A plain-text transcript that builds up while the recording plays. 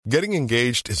Getting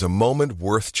engaged is a moment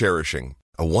worth cherishing.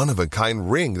 A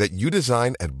one-of-a-kind ring that you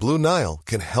design at Blue Nile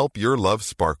can help your love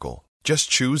sparkle. Just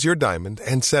choose your diamond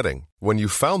and setting. When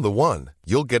you've found the one,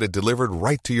 you'll get it delivered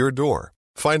right to your door.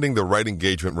 Finding the right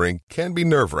engagement ring can be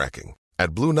nerve-wracking.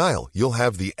 At Blue Nile, you'll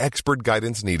have the expert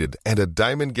guidance needed and a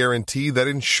diamond guarantee that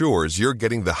ensures you're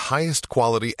getting the highest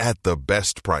quality at the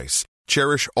best price.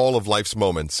 Cherish all of life's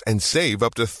moments and save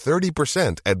up to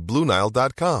 30% at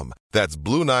BlueNile.com. That's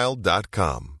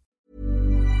BlueNile.com.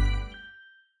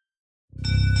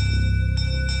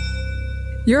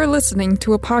 You're listening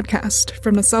to a podcast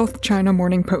from the South China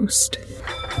Morning Post.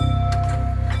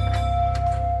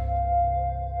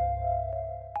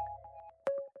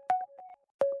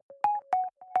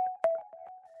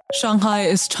 Shanghai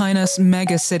is China's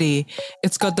mega city.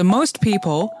 It's got the most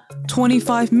people,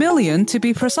 25 million to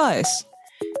be precise.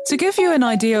 To give you an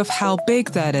idea of how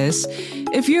big that is,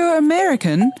 if you're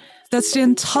American, that's the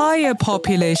entire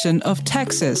population of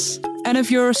Texas. And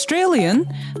if you're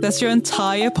Australian, that's your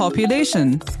entire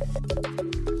population.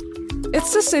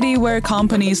 It's the city where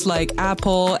companies like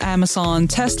Apple, Amazon,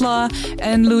 Tesla,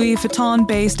 and Louis Vuitton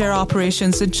base their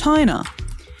operations in China.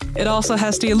 It also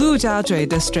has the Lujiazui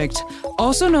district,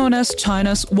 also known as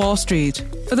China's Wall Street.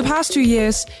 For the past 2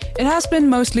 years, it has been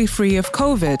mostly free of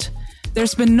COVID.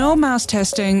 There's been no mass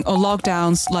testing or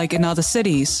lockdowns like in other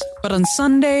cities. But on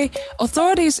Sunday,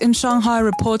 authorities in Shanghai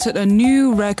reported a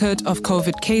new record of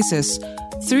COVID cases,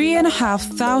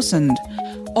 3,500,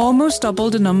 almost double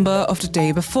the number of the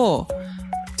day before.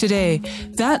 Today,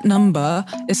 that number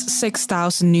is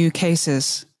 6,000 new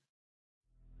cases.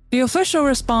 The official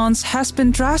response has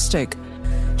been drastic.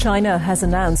 China has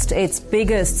announced its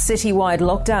biggest citywide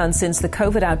lockdown since the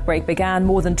COVID outbreak began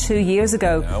more than 2 years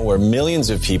ago. Where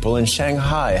millions of people in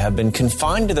Shanghai have been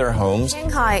confined to their homes.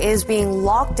 Shanghai is being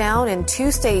locked down in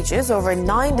 2 stages over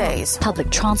 9 days. Public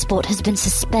transport has been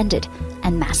suspended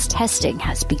and mass testing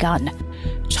has begun.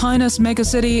 China's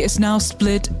megacity is now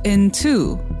split in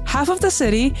two. Half of the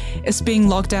city is being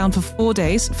locked down for 4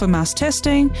 days for mass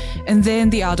testing, and then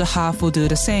the other half will do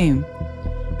the same.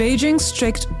 Beijing's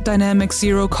strict dynamic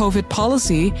zero COVID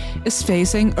policy is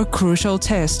facing a crucial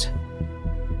test.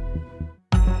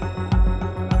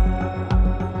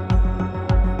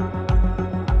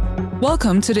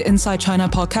 Welcome to the Inside China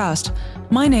podcast.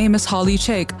 My name is Holly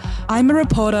Chik. I'm a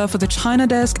reporter for the China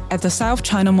desk at the South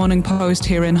China Morning Post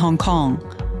here in Hong Kong.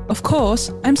 Of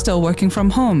course, I'm still working from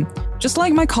home, just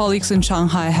like my colleagues in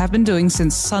Shanghai have been doing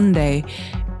since Sunday.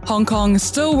 Hong Kong is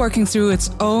still working through its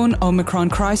own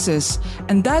Omicron crisis,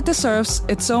 and that deserves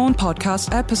its own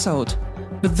podcast episode.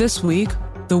 But this week,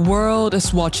 the world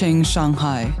is watching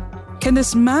Shanghai. Can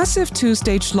this massive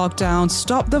 2-stage lockdown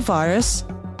stop the virus?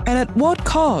 And at what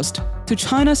cost to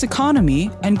China's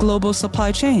economy and global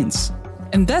supply chains?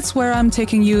 And that's where I'm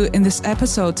taking you in this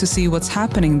episode to see what's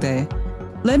happening there.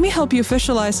 Let me help you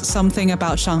visualize something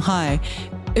about Shanghai.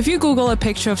 If you Google a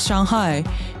picture of Shanghai,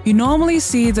 you normally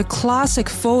see the classic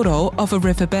photo of a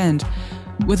river bend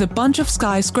with a bunch of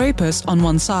skyscrapers on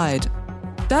one side.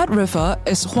 That river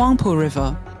is Huangpu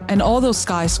River, and all those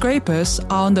skyscrapers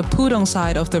are on the Pudong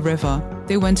side of the river.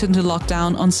 They went into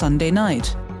lockdown on Sunday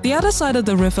night. The other side of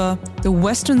the river, the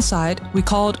western side, we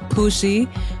called Puxi.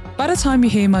 By the time you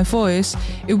hear my voice,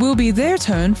 it will be their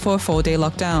turn for a 4-day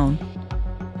lockdown.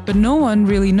 But no one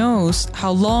really knows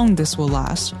how long this will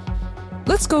last.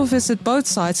 Let's go visit both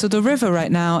sides of the river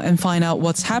right now and find out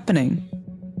what's happening.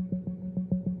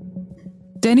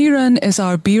 Danny Ren is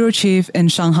our bureau chief in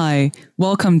Shanghai.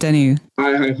 Welcome, Danny.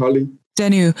 Hi, Holly.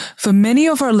 Danny, for many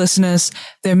of our listeners,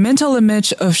 their mental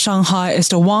image of Shanghai is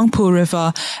the Huangpu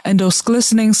River and those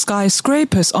glistening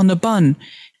skyscrapers on the bund.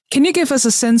 Can you give us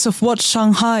a sense of what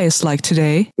Shanghai is like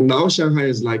today? Now Shanghai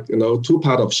is like, two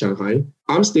parts of Shanghai.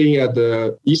 I'm staying at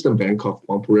the eastern bank of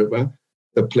Huangpu River,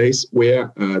 the place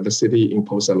where the city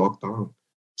imposed a lockdown.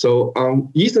 So on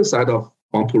eastern side of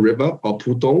Huangpu River or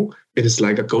Pudong, it is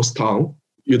like a ghost town.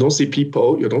 You don't see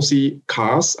people, you don't see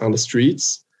cars on the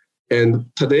streets. And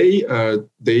today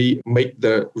they make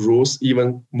the rules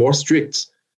even more strict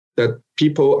that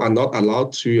people are not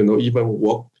allowed to, even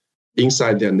walk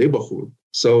inside their neighborhood.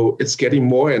 So it's getting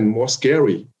more and more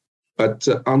scary. But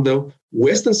on the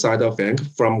western side of bank,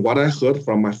 from what I heard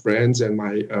from my friends and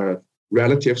my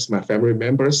relatives, my family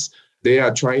members, they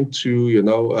are trying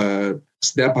to,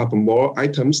 snap up more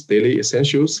items, daily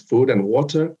essentials, food and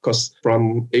water, because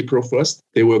from April 1st,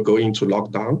 they will go into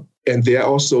lockdown. And there are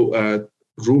also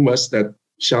rumors that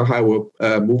Shanghai will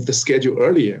move the schedule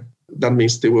earlier. That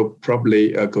means they will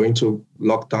probably go into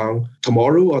lockdown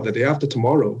tomorrow or the day after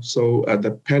tomorrow. So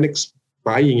the panic's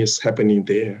buying is happening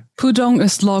there. Pudong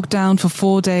is locked down for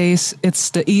 4 days. It's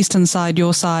the eastern side,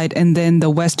 your side, and then the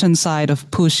western side of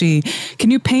Puxi.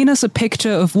 Can you paint us a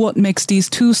picture of what makes these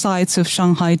two sides of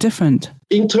Shanghai different?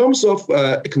 In terms of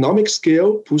economic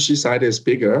scale, Puxi side is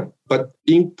bigger. But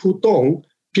in Pudong,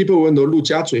 people will know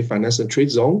Lujiazui Finance and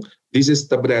Trade Zone. This is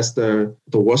dubbed as the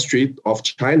Wall Street of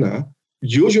China.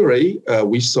 Usually,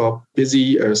 we saw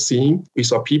busy scene. We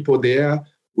saw people there.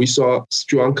 We saw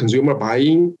strong consumer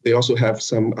buying. They also have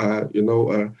some,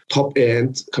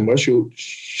 top-end commercial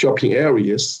shopping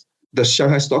areas. The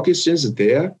Shanghai Stock Exchange is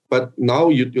there, but now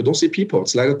you don't see people.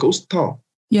 It's like a ghost town.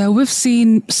 Yeah, we've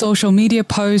seen social media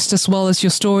posts as well as your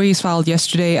stories filed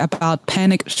yesterday about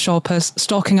panicked shoppers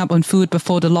stocking up on food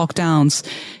before the lockdowns.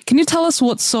 Can you tell us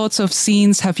what sorts of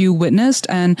scenes have you witnessed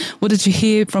and what did you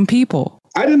hear from people?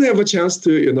 I didn't have a chance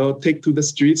to, take to the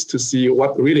streets to see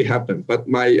what really happened. But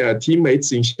my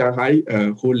teammates in Shanghai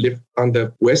who live on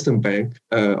the western bank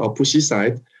or Puxi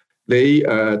side, they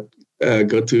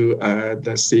go to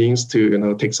the scenes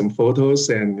to, take some photos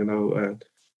and,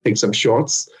 take some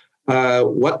shots.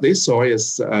 What they saw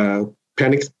is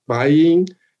panic buying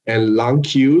and long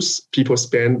queues. People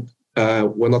spend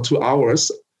 1 or 2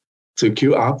 hours to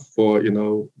queue up for,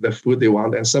 the food they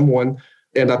want. And someone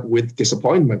end up with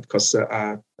disappointment because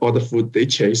all the food they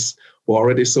chase were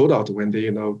already sold out when they,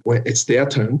 when it's their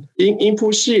turn. In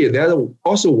Puxi, there are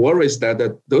also worries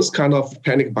that those kind of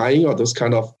panic buying or those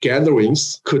kind of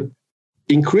gatherings could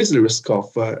increase the risk of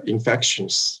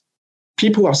infections.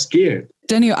 People are scared.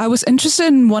 Daniel, I was interested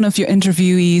in one of your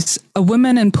interviewees, a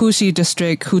woman in Puxi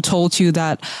district who told you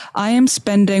that I am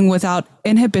spending without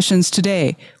inhibitions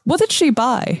today. What did she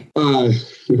buy?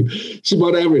 She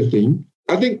bought everything.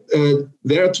 I think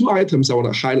there are 2 items I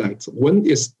want to highlight. One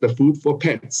is the food for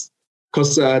pets,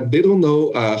 because they don't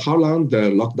know how long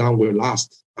the lockdown will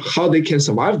last, how they can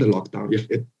survive the lockdown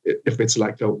if it's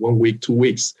like 1 week, 2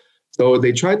 weeks. So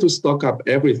they try to stock up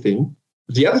everything.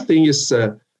 The other thing is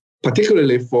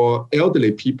particularly for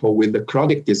elderly people with the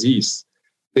chronic disease,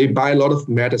 they buy a lot of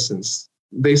medicines.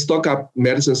 They stock up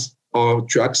medicines or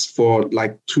drugs for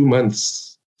like 2 months,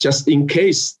 just in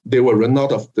case they will run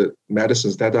out of the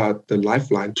medicines that are the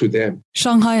lifeline to them.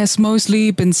 Shanghai has mostly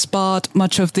been spared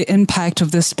much of the impact of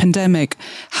this pandemic.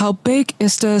 How big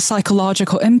is the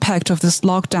psychological impact of this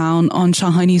lockdown on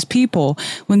Shanghainese people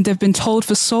when they've been told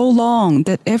for so long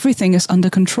that everything is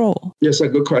under control? Yes, a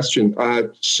good question.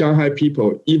 Shanghai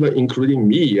people, even including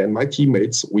me and my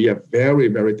teammates, we are very,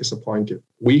 very disappointed.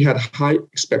 We had high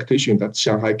expectation that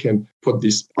Shanghai can put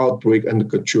this outbreak under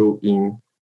control in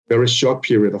very short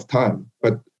period of time.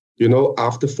 But,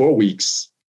 after 4 weeks,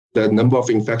 the number of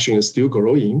infection is still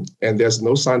growing and there's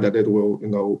no sign that it will,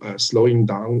 slowing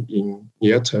down in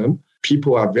near term.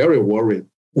 People are very worried.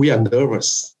 We are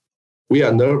nervous.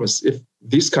 If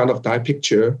this kind of dire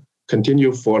picture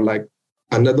continue for like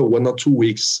another 1 or 2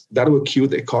 weeks, that will kill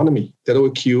the economy. That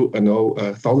will kill,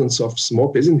 thousands of small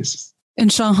businesses. In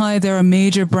Shanghai, there are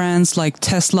major brands like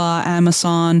Tesla,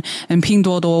 Amazon, and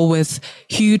Pinduoduo with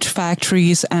huge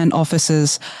factories and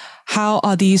offices. How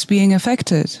are these being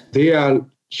affected? They are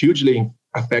hugely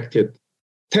affected.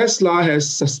 Tesla has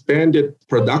suspended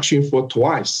production for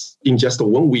twice in just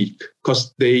 1 week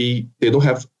because they don't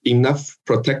have enough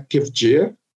protective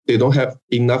gear. They don't have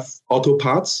enough auto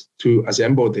parts to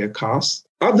assemble their cars.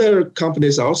 Other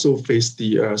companies also face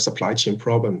the supply chain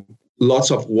problem. Lots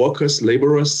of workers,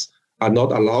 laborers, are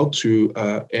not allowed to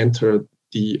enter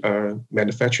the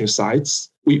manufacturing sites.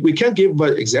 We can't give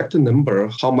an exact number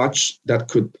how much that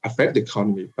could affect the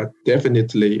economy, but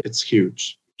definitely it's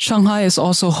huge. Shanghai is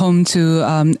also home to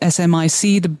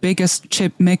SMIC, the biggest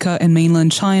chip maker in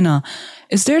mainland China.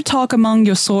 Is there talk among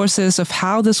your sources of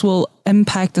how this will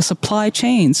impact the supply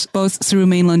chains, both through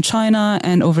mainland China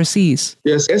and overseas?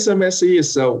 Yes, SMIC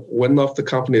is one of the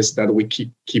companies that we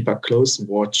keep a close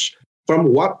watch.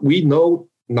 From what we know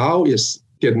now is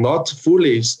did not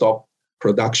fully stop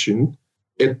production.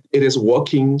 It is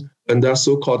working under a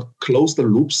so-called closed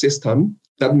loop system.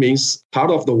 That means part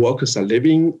of the workers are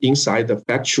living inside the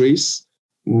factories.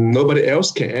 Nobody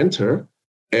else can enter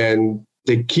and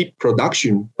they keep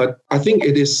production. But I think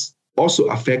it is also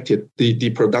affected. The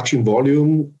production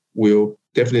volume will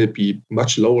definitely be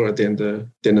much lower than the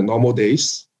normal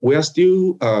days. We are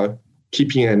still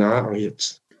keeping an eye on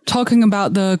it. Talking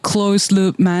about the closed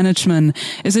loop management,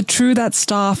 is it true that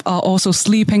staff are also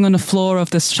sleeping on the floor of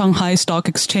the Shanghai Stock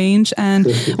Exchange? And,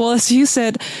 well, as you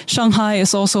said, Shanghai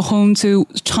is also home to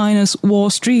China's Wall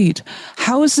Street.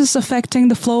 How is this affecting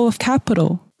the flow of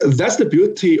capital? That's the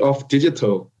beauty of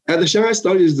digital. At the Shanghai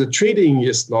Stock Exchange, the trading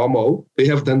is normal. They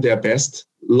have done their best.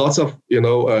 Lots of,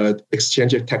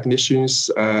 exchange technicians,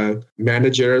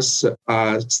 managers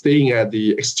are staying at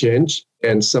the exchange,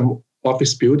 and some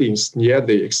office buildings near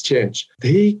the exchange.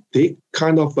 They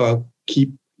kind of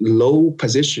keep low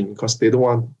position because they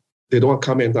don't want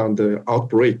comment on the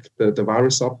outbreak, the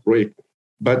virus outbreak.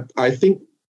 But I think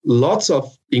lots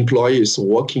of employees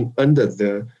working under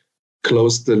the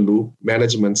closed loop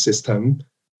management system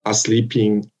are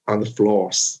sleeping on the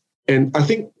floors. And I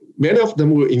think many of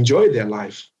them will enjoy their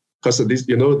life because of this,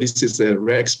 this is a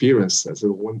rare experience as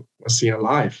one in a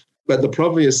life. But the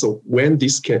problem is when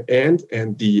this can end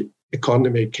and the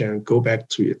economy can go back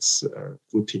to its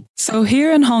footing. So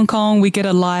here in Hong Kong, we get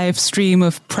a live stream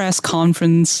of press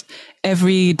conference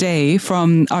every day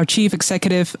from our chief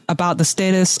executive about the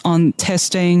status on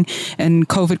testing and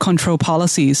COVID control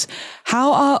policies.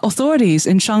 How are authorities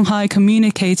in Shanghai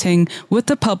communicating with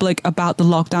the public about the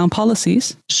lockdown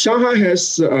policies? Shanghai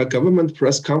has a government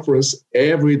press conference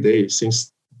every day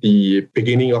since the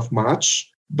beginning of March,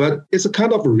 but it's a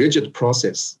kind of rigid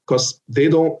process because they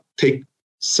don't take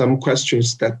some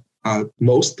questions that are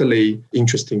mostly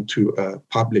interesting to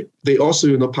public. They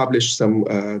also, publish some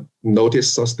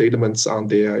notice or statements on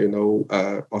their,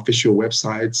 official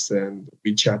websites and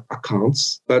WeChat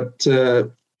accounts. But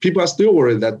people are still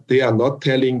worried that they are not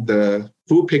telling the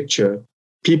full picture.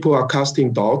 People are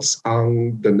casting doubts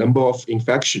on the number of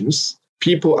infections.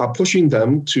 People are pushing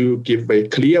them to give a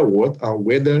clear word on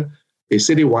whether a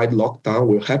citywide lockdown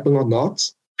will happen or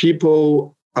not.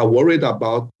 People are worried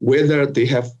about whether they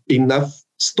have enough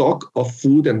stock of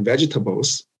food and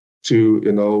vegetables to,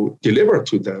 deliver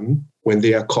to them when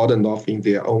they are cordoned off in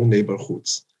their own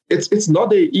neighborhoods. It's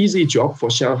not an easy job for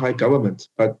Shanghai government,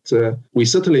 but we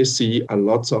certainly see a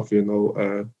lot of,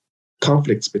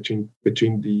 conflicts between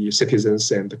the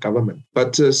citizens and the government.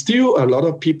 But still, a lot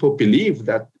of people believe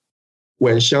that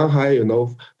when Shanghai,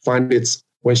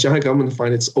 when Shanghai government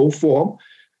finds its own form,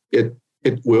 it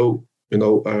will,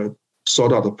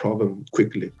 sort out the problem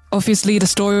quickly. Obviously, the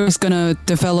story is going to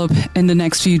develop in the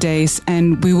next few days,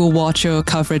 and we will watch your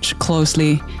coverage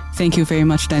closely. Thank you very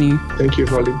much, Daniel. Thank you,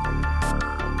 Holly.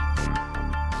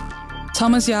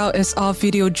 Thomas Yao is our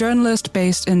video journalist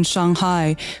based in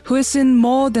Shanghai, who has seen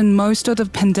more than most of the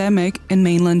pandemic in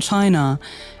mainland China.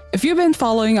 If you've been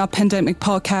following our pandemic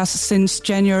podcast since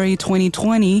January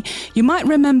 2020, you might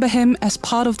remember him as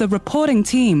part of the reporting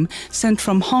team sent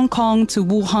from Hong Kong to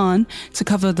Wuhan to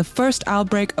cover the first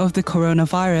outbreak of the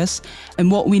coronavirus and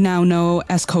what we now know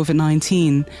as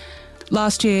COVID-19.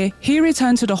 Last year, he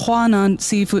returned to the Huanan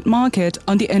seafood market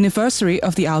on the anniversary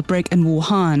of the outbreak in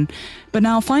Wuhan, but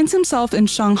now finds himself in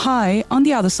Shanghai on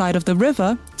the other side of the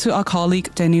river to our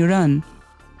colleague Danny Ren.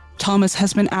 Thomas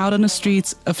has been out on the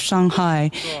streets of Shanghai,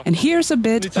 and here's a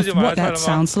bit of what that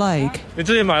sounds like.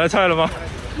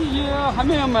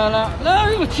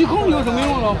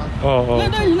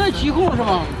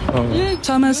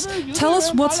 Thomas, tell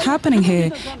us what's happening here,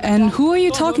 and who are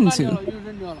you talking to?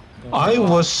 I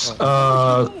was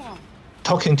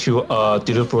talking to a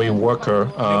delivery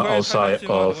worker outside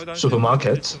of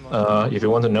supermarket. If you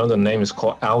want to know, the name is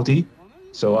called Aldi.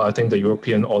 So I think the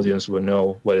European audience will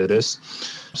know what it is.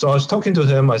 So I was talking to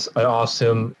him. I asked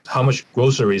him how much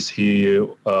groceries he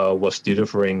was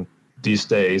delivering these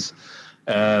days.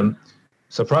 And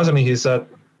surprisingly, he said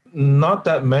not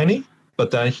that many.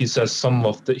 But then he said some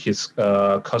of his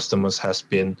customers has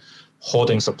been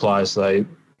hoarding supplies, like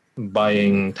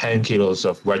buying 10 kilos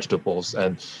of vegetables.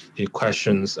 And he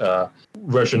questions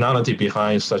rationality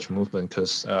behind such movement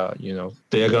because,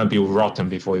 they are going to be rotten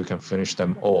before you can finish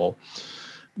them all.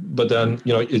 But then,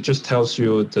 it just tells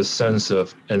you the sense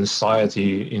of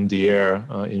anxiety in the air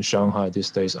in Shanghai these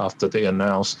days after they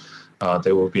announced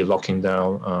they will be locking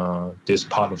down this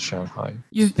part of Shanghai.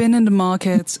 You've been in the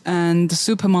markets and the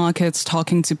supermarkets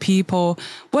talking to people.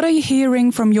 What are you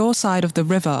hearing from your side of the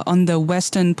river on the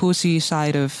western Puxi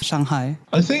side of Shanghai?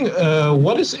 I think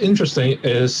what is interesting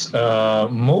is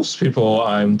most people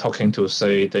I'm talking to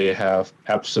say they have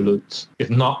absolute, if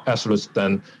not absolute,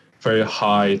 then very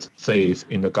high faith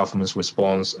in the government's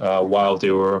response while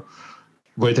they were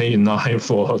waiting in line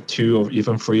for 2 or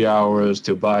even 3 hours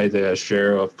to buy their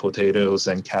share of potatoes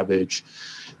and cabbage,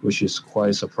 which is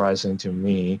quite surprising to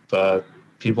me. But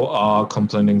people are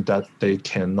complaining that they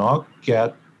cannot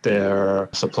get their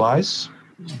supplies.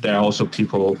 There are also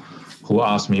people who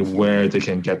asked me where they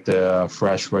can get their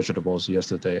fresh vegetables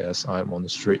yesterday as I'm on the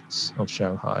streets of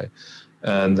Shanghai.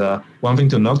 And one thing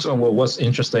to note on what's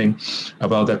interesting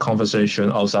about that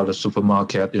conversation outside the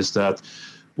supermarket is that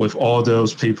with all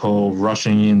those people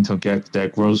rushing in to get their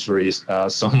groceries,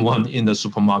 someone in the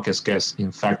supermarket gets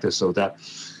infected. So that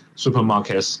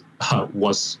supermarkets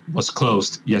was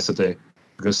closed yesterday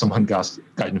because someone got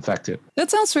infected.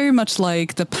 That sounds very much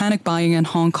like the panic buying in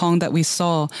Hong Kong that we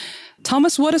saw.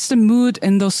 Thomas, what is the mood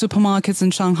in those supermarkets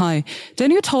in Shanghai?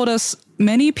 Daniel told us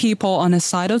many people on the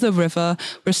side of the river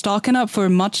were stocking up for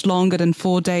much longer than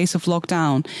 4 days of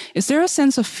lockdown. Is there a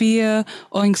sense of fear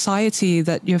or anxiety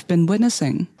that you've been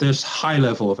witnessing? There's high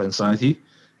level of anxiety.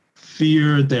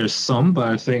 Fear, there's some, but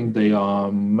I think they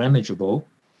are manageable.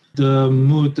 The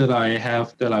mood that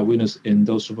I witnessed in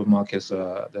those supermarkets,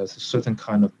 there's a certain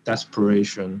kind of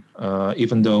desperation.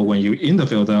 Even though when you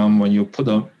interview them, when you put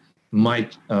a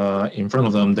mic in front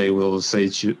of them, they will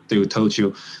tell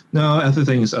you, no,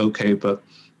 everything is okay, but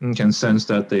you can sense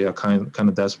that they are kind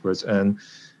of desperate. And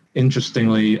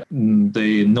interestingly,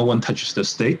 no one touches the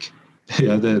steak.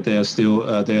 Yeah, they are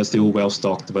still well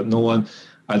stocked, but no one.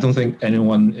 I don't think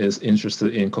anyone is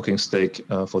interested in cooking steak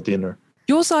for dinner.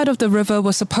 Your side of the river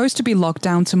was supposed to be locked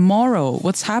down tomorrow.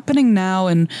 What's happening now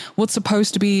and what's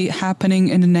supposed to be happening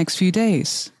in the next few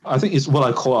days? I think it's what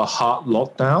I call a hard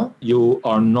lockdown. You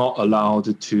are not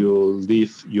allowed to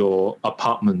leave your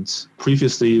apartment.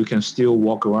 Previously, you can still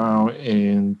walk around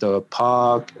in the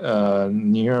park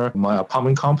near my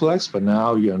apartment complex, but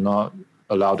now you're not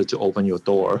allowed to open your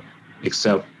door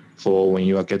except for when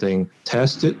you are getting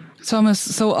tested. Thomas,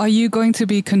 so are you going to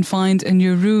be confined in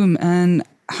your room, and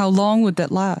how long would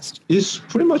that last? It's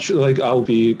pretty much like I'll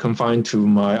be confined to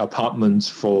my apartment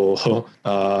for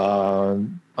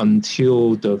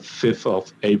until the 5th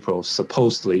of April,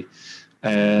 supposedly.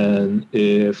 And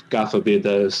if, God forbid,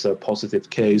 there's a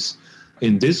positive case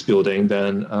in this building,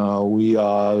 then we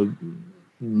are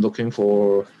looking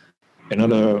for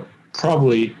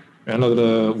probably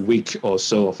another week or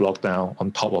so of lockdown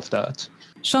on top of that.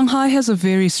 Shanghai has a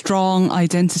very strong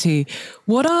identity.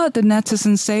 What are the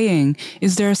netizens saying?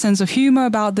 Is there a sense of humor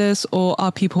about this, or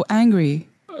are people angry?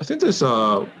 I think there's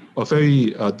a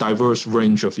very diverse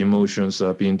range of emotions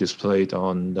being displayed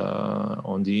on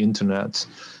the internet.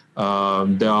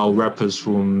 There are rappers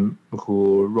who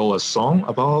wrote a song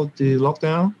about the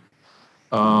lockdown.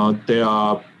 There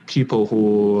are people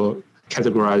who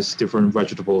categorize different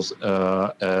vegetables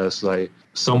as like,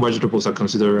 some vegetables are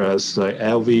considered as like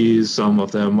LV, some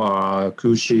of them are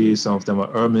Gucci, some of them are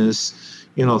Hermes,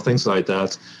 things like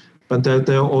that. But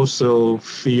there are also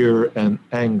fear and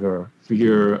anger.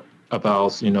 Fear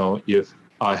about, if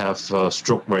I have a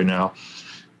stroke right now,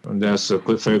 there's a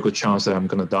very good chance that I'm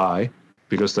going to die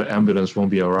because the ambulance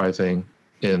won't be arriving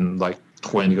in like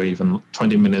 20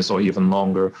 minutes or even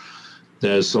longer.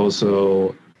 There's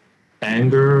also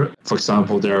anger. For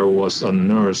example, there was a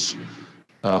nurse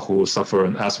who suffered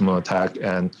an asthma attack,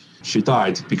 and she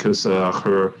died because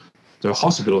the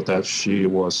hospital that she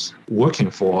was working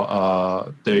for,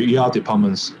 the ER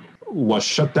departments was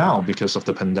shut down because of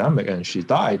the pandemic, and she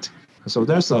died. So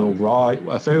there's a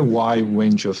very wide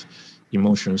range of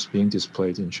emotions being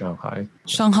displayed in Shanghai.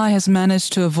 Shanghai has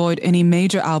managed to avoid any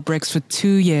major outbreaks for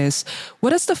 2 years.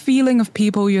 What is the feeling of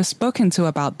people you've spoken to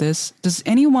about this? Does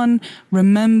anyone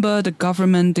remember the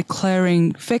government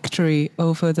declaring victory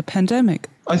over the pandemic?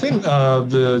 I think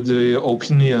the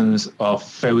opinions are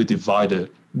very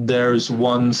divided. There's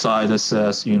one side that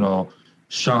says,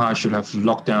 Shanghai should have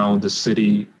locked down the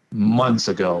city months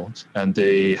ago, and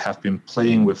they have been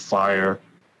playing with fire,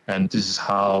 and this is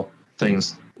how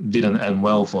things didn't end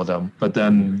well for them. But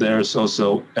then there's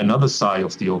also another side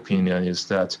of the opinion is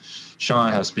that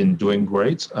Shanghai has been doing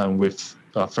great, and with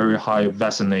a very high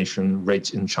vaccination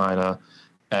rate in China,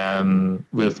 and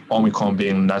with Omicron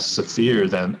being less severe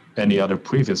than any other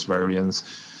previous variants,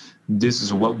 this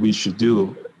is what we should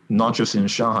do, not just in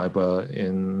Shanghai, but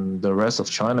in the rest of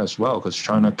China as well, because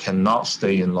China cannot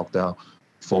stay in lockdown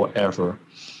forever.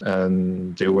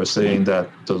 And they were saying that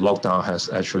the lockdown has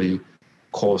actually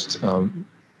caused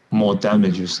more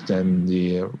damages than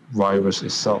the virus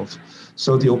itself.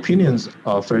 So the opinions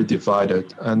are very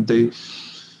divided, and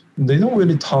they don't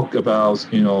really talk about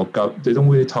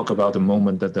the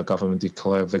moment that the government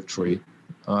declared victory.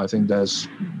 I think that's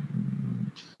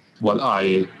what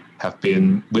I have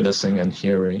been witnessing and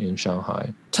hearing in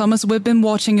Shanghai. Thomas, we've been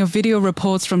watching your video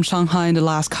reports from Shanghai in the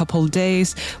last couple of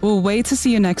days. We'll wait to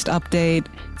see your next update.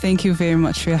 Thank you very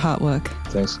much for your hard work.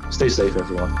 Thanks. Stay safe,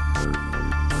 everyone.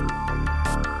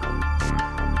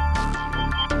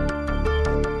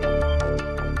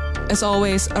 As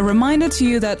always, a reminder to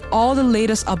you that all the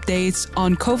latest updates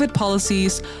on COVID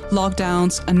policies,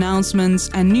 lockdowns, announcements,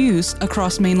 and news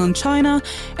across mainland China,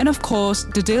 and of course,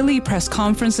 the daily press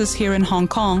conferences here in Hong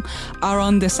Kong, are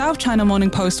on the South China Morning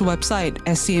Post website,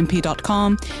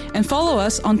 scmp.com, and follow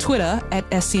us on Twitter at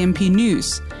scmp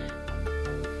news.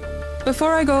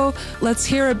 Before I go, let's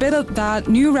hear a bit of that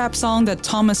new rap song that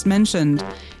Thomas mentioned.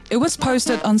 It was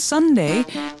posted on Sunday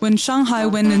when Shanghai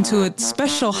went into its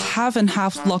special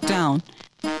half-and-half lockdown.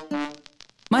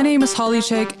 My name is Holly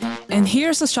Chick, and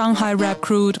here's a Shanghai rap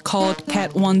crew called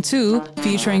Cat 12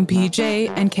 featuring BJ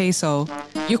and Queso.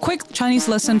 Your quick Chinese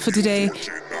lesson for today.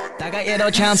 大家也都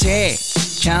抢菜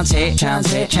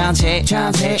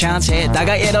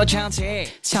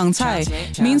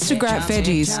means to grab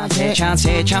veggies.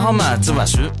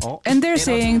 And they're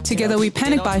saying together we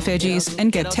panic buy veggies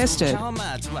and get tested,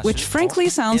 which frankly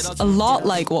sounds a lot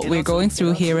like what we're going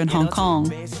through here in Hong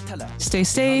Kong. Stay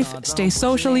safe, stay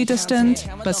socially distant,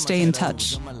 but stay in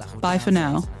touch. Bye for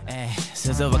now.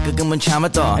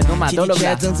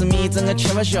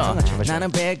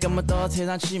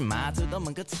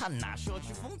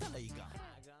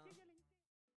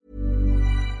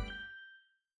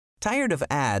 Tired of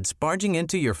ads barging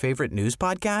into your favorite news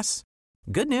podcasts?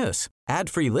 Good news.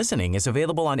 Ad-free listening is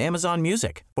available on Amazon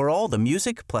Music for all the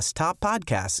music plus top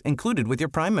podcasts included with your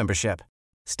Prime membership.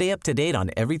 Stay up to date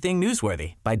on everything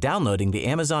newsworthy by downloading the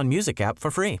Amazon Music app for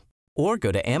free or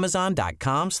go to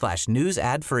amazon.com/news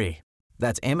ad free.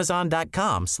 That's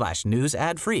amazon.com/news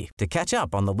ad free to catch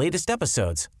up on the latest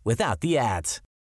episodes without the ads.